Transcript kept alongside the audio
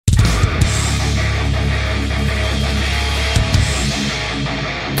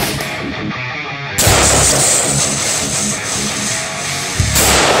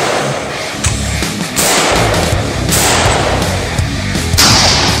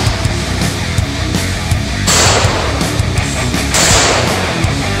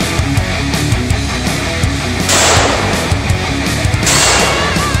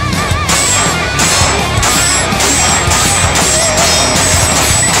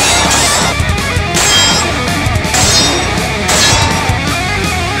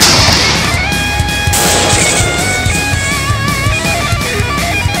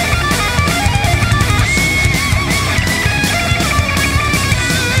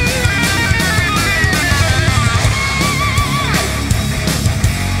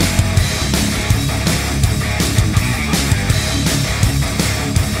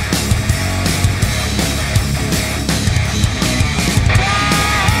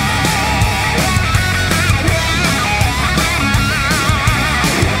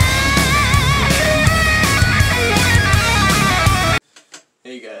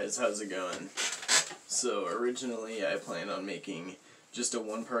originally I planned on making just a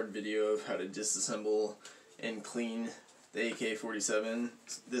one-part video of how to disassemble and clean the AK-47,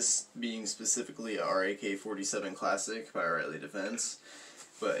 this being specifically our AK-47 Classic by O'Reilly Defense.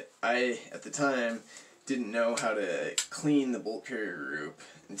 But I, at the time, didn't know how to clean the bolt carrier group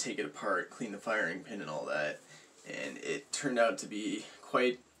and take it apart, clean the firing pin and all that. And it turned out to be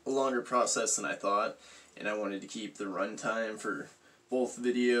quite a longer process than I thought, and I wanted to keep the runtime for both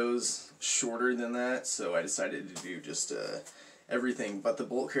videos shorter than that, so I decided to do just everything but the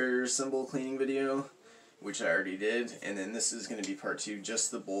bolt carrier symbol cleaning video, which I already did, and then this is going to be part 2,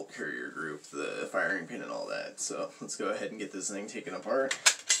 just the bolt carrier group, the firing pin and all that. So let's go ahead and get this thing taken apart,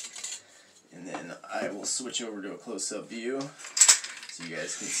 and then I will switch over to a close-up view so you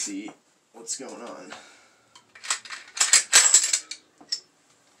guys can see what's going on.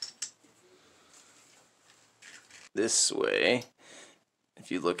 This way,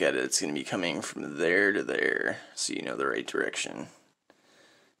 if you look at it, it's going to be coming from there to there, so you know the right direction.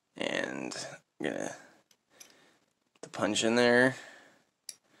 And I'm going to put the punch in there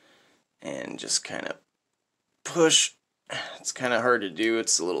and just kind of push. It's kind of hard to do,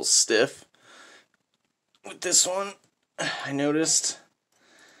 it's a little stiff with this one, I noticed.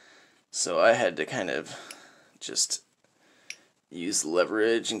 So I had to kind of just use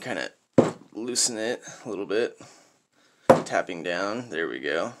leverage and kind of loosen it a little bit. Tapping down, there we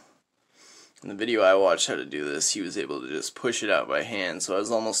go. In the video I watched how to do this, he was able to just push it out by hand, so I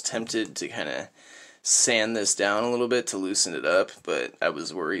was almost tempted to kind of sand this down a little bit to loosen it up, but I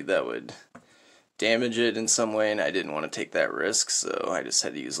was worried that would damage it in some way, and I didn't want to take that risk, so I just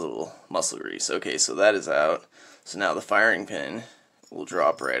had to use a little muscle grease. Okay, so that is out. So now the firing pin will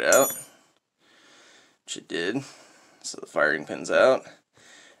drop right out, which it did. So the firing pin's out,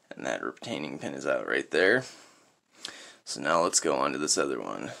 and that retaining pin is out right there. So now let's go on to this other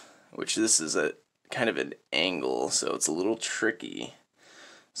one, which this is a kind of an angle, so it's a little tricky.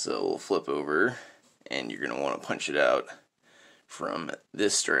 So we'll flip over, and you're going to want to punch it out from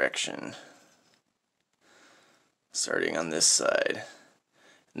this direction, starting on this side.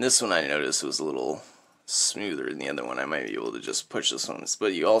 And this one I noticed was a little smoother than the other one. I might be able to just push this one.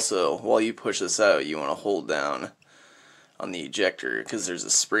 But you also, while you push this out, you want to hold down on the ejector, because there's a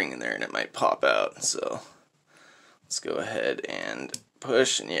spring in there and it might pop out. So let's go ahead and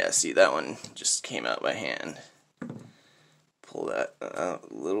push, and yeah, see, that one just came out by hand. Pull that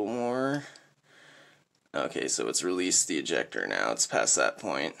out a little more. Okay, so it's released the ejector now. It's past that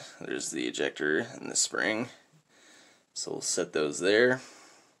point. There's the ejector and the spring. So we'll set those there,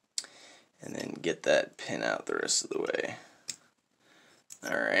 and then get that pin out the rest of the way.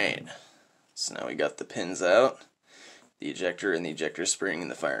 Alright, so now we got the pins out, the ejector and the ejector spring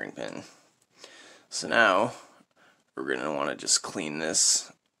and the firing pin. So now we're going to want to just clean this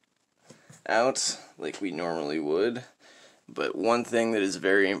out like we normally would. But one thing that is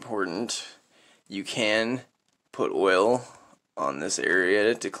very important, you can put oil on this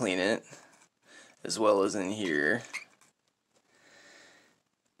area to clean it, as well as in here.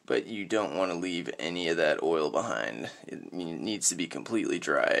 But you don't want to leave any of that oil behind. It needs to be completely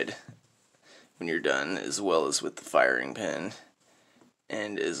dried when you're done, as well as with the firing pin,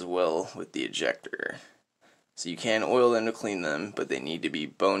 and as well with the ejector. So you can oil them to clean them, but they need to be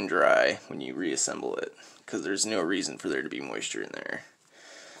bone dry when you reassemble it, because there's no reason for there to be moisture in there.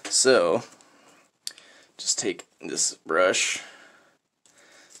 So just take this brush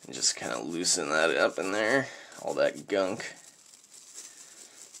and just kind of loosen that up in there, all that gunk.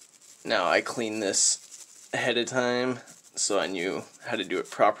 Now I cleaned this ahead of time, so I knew how to do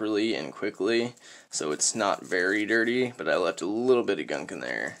it properly and quickly, so it's not very dirty, but I left a little bit of gunk in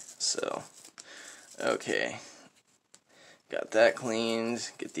there. So okay, got that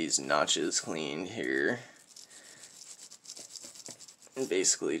cleaned, get these notches cleaned here, and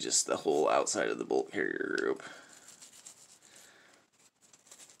basically just the whole outside of the bolt carrier group.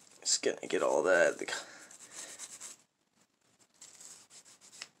 Just gonna get all that.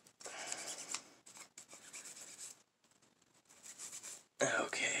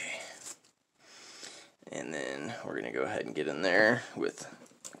 Okay, and then we're gonna go ahead and get in there with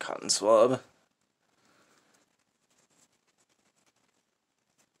a cotton swab.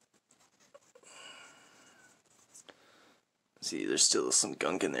 See, there's still some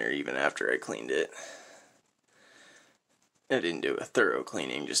gunk in there even after I cleaned it. I didn't do a thorough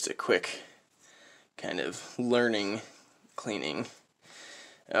cleaning, just a quick kind of learning cleaning.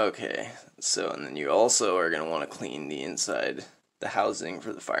 Okay, so and then you also are going to want to clean the inside, the housing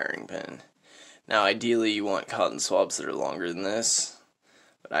for the firing pin. Now ideally you want cotton swabs that are longer than this,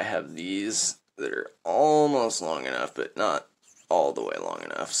 but I have these that are almost long enough, but not all the way long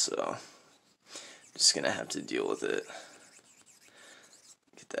enough, so Just gonna have to deal with it.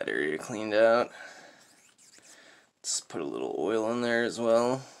 Get that area cleaned out. Let's put a little oil in there as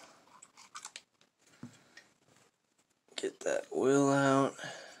well. Get that oil out.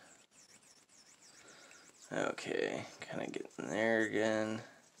 Okay, kind of get in there again.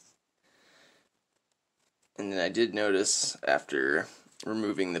 And then I did notice after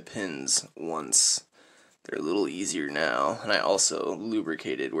removing the pins once, they're a little easier now. And I also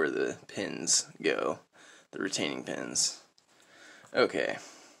lubricated where the pins go, the retaining pins. Okay,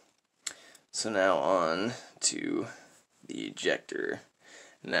 so now on to the ejector.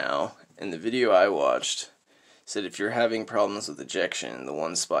 Now, in the video I watched, said if you're having problems with ejection, the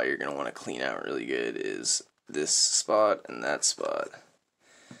one spot you're going to want to clean out really good is this spot and that spot.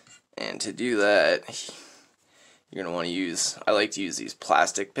 And to do that, you're going to want to use, I like to use these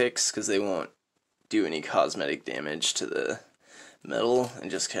plastic picks because they won't do any cosmetic damage to the metal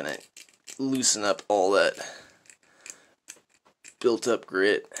and just kind of loosen up all that built up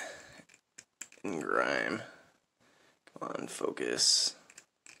grit and grime. Come on, focus.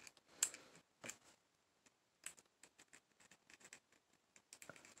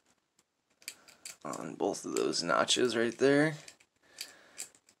 On both of those notches right there.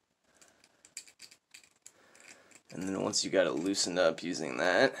 And then once you got it loosened up using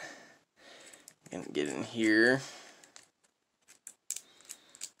that, you're going to get in here.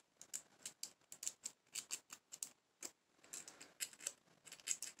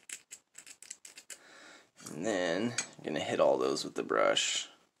 And then you're going to hit all those with the brush.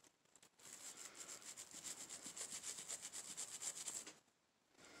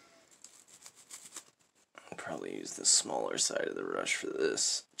 I'll probably use the smaller side of the brush for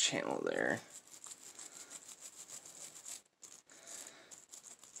this channel there.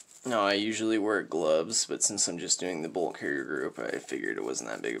 Now, I usually wear gloves, but since I'm just doing the bolt carrier group, I figured it wasn't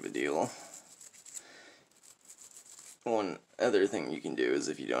that big of a deal. One other thing you can do is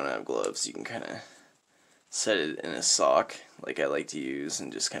if you don't have gloves, you can kind of set it in a sock, like I like to use,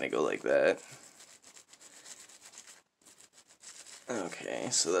 and just kind of go like that. Okay,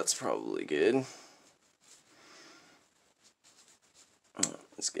 so that's probably good.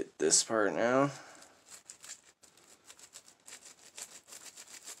 Let's get this part now.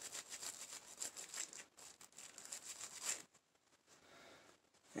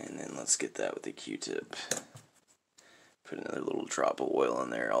 And then let's get that with the Q-tip. Put another little drop of oil in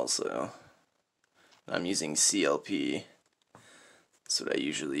there also. I'm using CLP. That's what I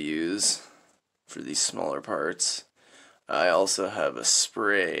usually use for these smaller parts. I also have a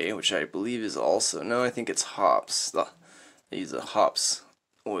spray, which I believe is also, no, I think it's hops. I use a hops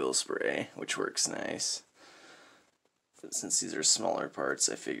oil spray, which works nice. But since these are smaller parts,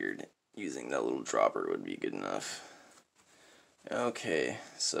 I figured using that little dropper would be good enough. Okay,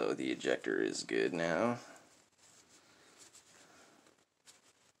 so the ejector is good now.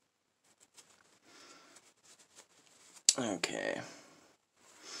 Okay,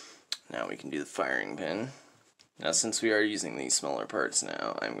 now we can do the firing pin. Now since we are using these smaller parts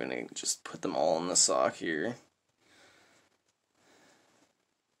now, I'm going to just put them all in the sock here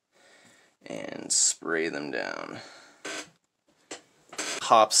and spray them down.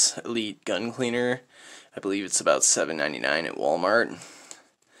 Hops Elite Gun Cleaner, I believe it's about $7.99 at Walmart.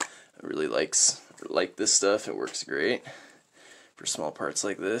 I really like this stuff, it works great for small parts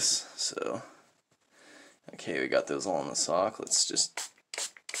like this. So, okay, we got those all in the sock. Let's just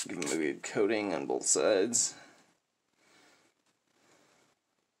give them a good coating on both sides.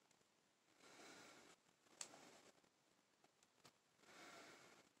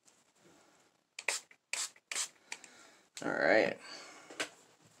 Alright,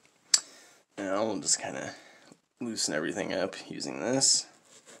 now we'll just kind of loosen everything up using this.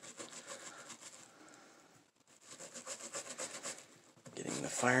 Getting the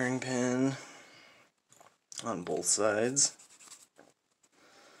firing pin on both sides.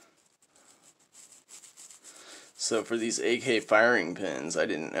 So for these AK firing pins, I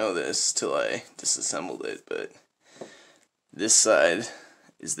didn't know this till I disassembled it, but this side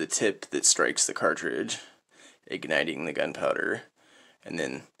is the tip that strikes the cartridge, igniting the gunpowder, and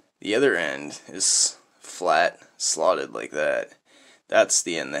then the other end is flat, slotted like that. That's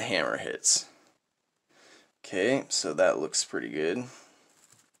the end the hammer hits. Okay, so that looks pretty good.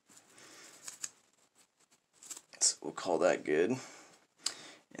 So we'll call that good.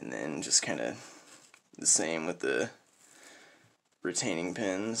 And then just kind of the same with the retaining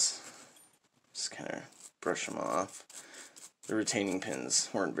pins. Just kind of brush them off. The retaining pins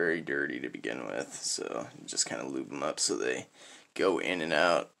weren't very dirty to begin with, so just kind of lube them up so they go in and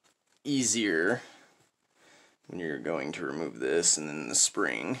out easier when you're going to remove this. And then the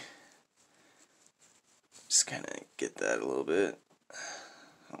spring, Just kind of get that a little bit.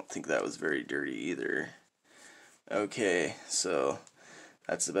 I don't think that was very dirty either. Okay, so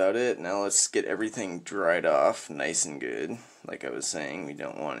that's about it. Now let's get everything dried off nice and good. Like I was saying, we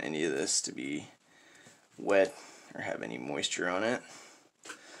don't want any of this to be wet or have any moisture on it.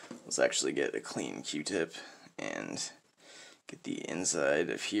 Let's actually get a clean Q-tip and get the inside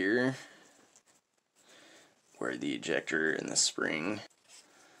of here where the ejector and the spring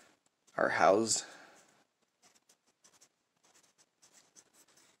are housed.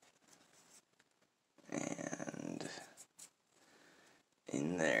 And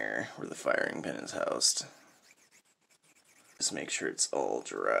in there where the firing pin is housed. Just make sure it's all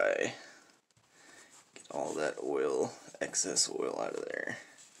dry. Get all that oil, excess oil out of there.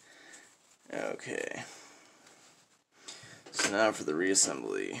 Okay. So now for the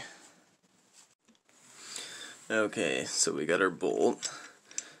reassembly. Okay, so we got our bolt.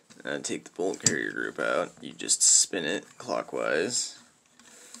 Take the bolt carrier group out. You just spin it clockwise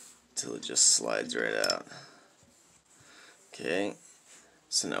until it just slides right out. Okay,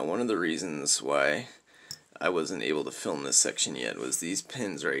 so now one of the reasons why I wasn't able to film this section yet was these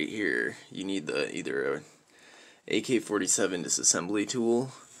pins right here. You need either a AK47 disassembly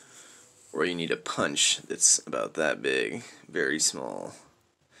tool, or you need a punch that's about that big, very small,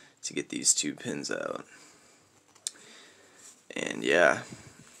 to get these two pins out. And yeah,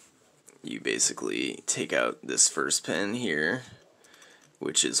 you basically take out this first pin here,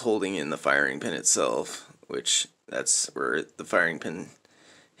 which is holding in the firing pin itself, which that's where the firing pin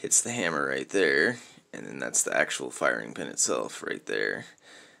hits the hammer right there, and then that's the actual firing pin itself right there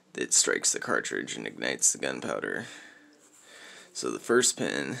that strikes the cartridge and ignites the gunpowder. So the first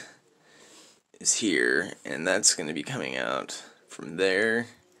pin is here, and that's going to be coming out from there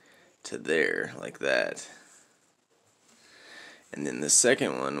to there, like that. And then the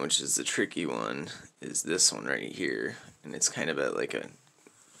second one, which is the tricky one, is this one right here, and it's kind of at like a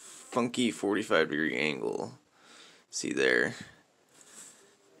funky 45-degree angle. See there?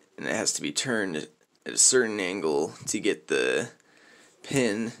 And it has to be turned at a certain angle to get the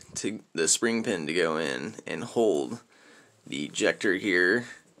spring pin to go in and hold the ejector here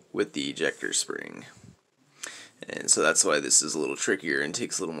with the ejector spring. And so that's why this is a little trickier and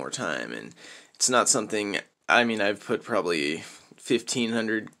takes a little more time. And it's not something, I mean, I've put probably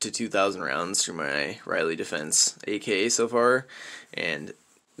 1,500 to 2,000 rounds through my Riley Defense AK so far, and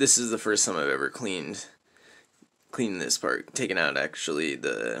this is the first time I've ever cleaned this part, taken out actually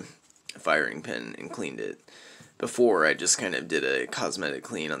the firing pin and cleaned it. Before, I just kind of did a cosmetic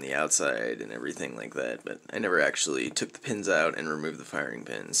clean on the outside and everything like that, but I never actually took the pins out and removed the firing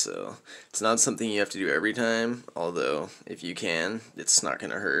pin, so it's not something you have to do every time, although if you can, it's not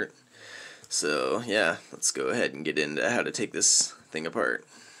going to hurt. So yeah, let's go ahead and get into how to take this thing apart.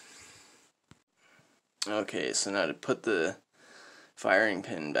 Okay, so now to put the firing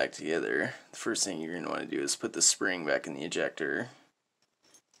pin back together, the first thing you're going to want to do is put the spring back in the ejector,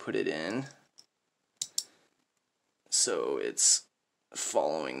 put it in so it's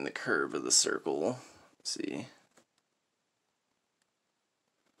following the curve of the circle. See?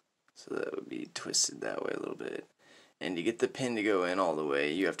 So that would be twisted that way a little bit. And to get the pin to go in all the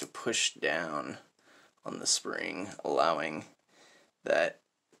way, you have to push down on the spring, allowing that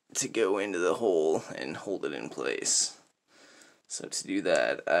to go into the hole and hold it in place. So to do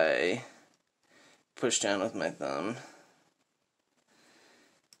that, I push down with my thumb,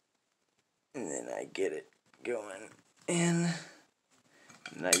 and then I get it going in,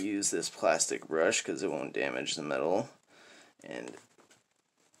 and I use this plastic brush because it won't damage the metal, and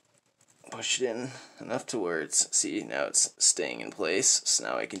push it in enough to where it's, see, now it's staying in place, so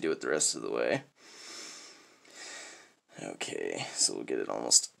now I can do it the rest of the way. Okay, so we'll get it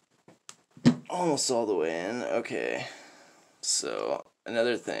almost all the way in. Okay, so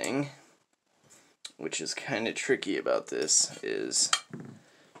another thing which is kind of tricky about this is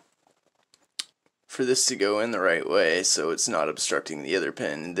for this to go in the right way so it's not obstructing the other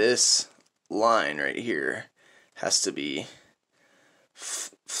pin, this line right here has to be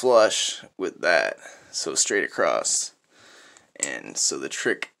flush with that, so straight across. And so the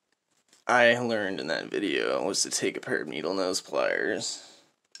trick I learned in that video was to take a pair of needle nose pliers,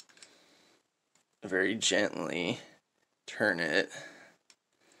 very gently turn it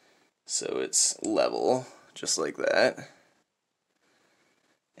so it's level, just like that,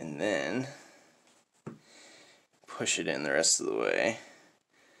 and then push it in the rest of the way,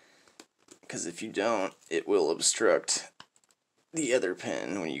 because if you don't, it will obstruct the other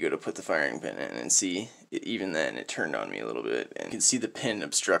pin when you go to put the firing pin in. And see, even then it turned on me a little bit, and you can see the pin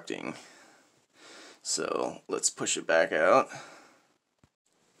obstructing. So let's push it back out.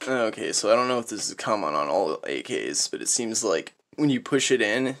 Okay, so I don't know if this is common on all AKs, but it seems like when you push it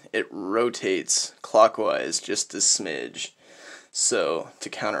in, it rotates clockwise just a smidge. So to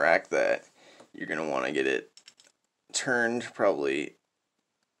counteract that, you're going to want to get it turned probably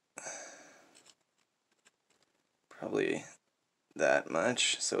that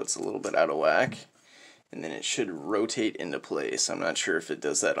much, so it's a little bit out of whack, and then it should rotate into place. I'm not sure if it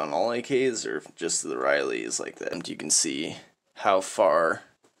does that on all AKs or if just the Riley is like that. And you can see how far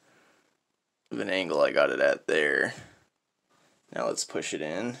of an angle I got it at there. Now let's push it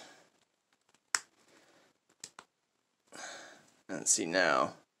in. And see,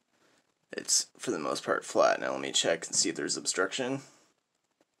 now it's for the most part flat. Now let me check and see if there's obstruction.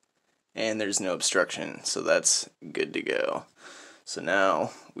 And there's no obstruction, so that's good to go. So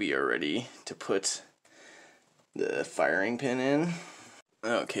now we are ready to put the firing pin in.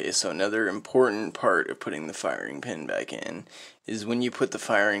 Okay, so another important part of putting the firing pin back in is when you put the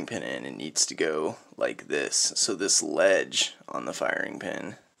firing pin in, it needs to go like this. So this ledge on the firing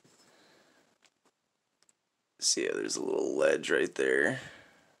pin, see how there's a little ledge right there?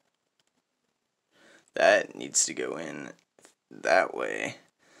 That needs to go in that way.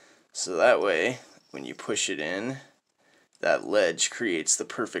 So that way, when you push it in, that ledge creates the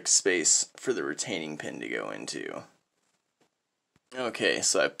perfect space for the retaining pin to go into. Okay,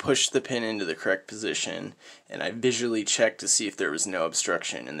 so I pushed the pin into the correct position, and I visually checked to see if there was no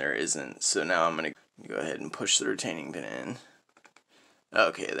obstruction, and there isn't. So now I'm going to go ahead and push the retaining pin in.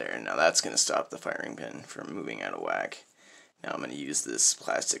 Okay, there. Now that's going to stop the firing pin from moving out of whack. Now I'm going to use this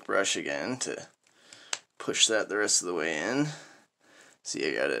plastic brush again to push that the rest of the way in. See,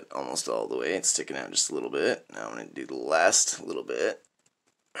 I got it almost all the way. It's sticking out just a little bit. Now I'm going to do the last little bit.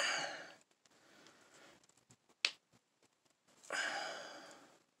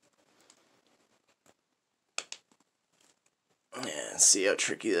 Yeah, see how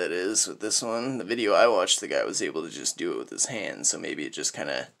tricky that is with this one? The video I watched, the guy was able to just do it with his hand, so maybe it just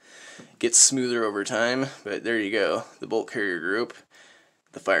kind of gets smoother over time. But there you go. The bolt carrier group,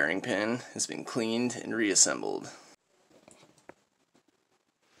 the firing pin, has been cleaned and reassembled.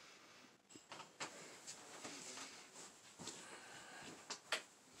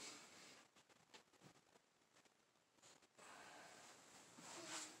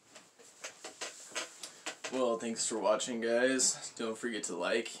 Well, thanks for watching, guys. Don't forget to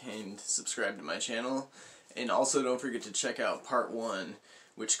like and subscribe to my channel. And also don't forget to check out part 1,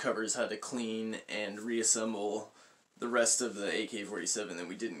 which covers how to clean and reassemble the rest of the AK-47 that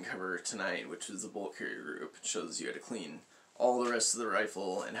we didn't cover tonight, which was the bolt carrier group. It shows you how to clean all the rest of the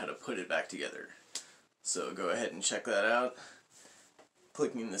rifle and how to put it back together. So go ahead and check that out,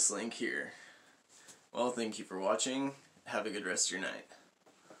 clicking this link here. Well, thank you for watching. Have a good rest of your night.